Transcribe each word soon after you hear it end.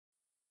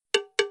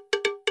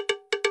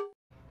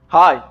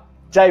Hi,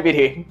 David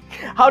here.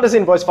 How does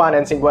invoice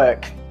financing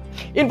work?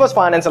 Invoice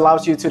finance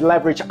allows you to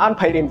leverage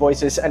unpaid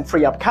invoices and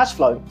free up cash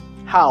flow.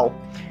 How?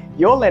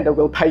 Your lender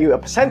will pay you a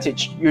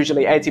percentage,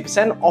 usually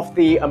 80% of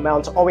the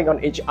amount owing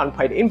on each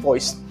unpaid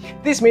invoice.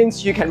 This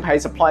means you can pay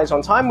suppliers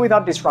on time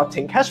without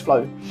disrupting cash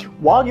flow,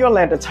 while your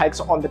lender takes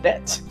on the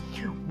debt.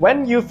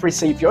 When you've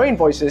received your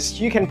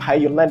invoices, you can pay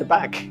your lender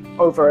back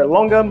over a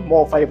longer,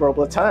 more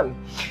favourable term.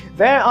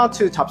 There are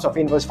two types of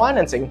invoice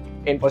financing: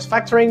 invoice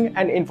factoring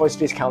and invoice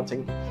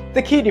discounting.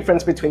 The key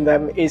difference between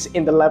them is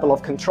in the level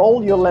of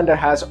control your lender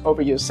has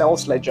over your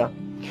sales ledger.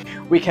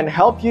 We can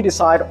help you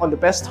decide on the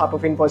best type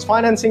of invoice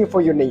financing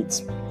for your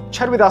needs.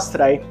 Chat with us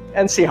today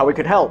and see how we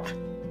could help.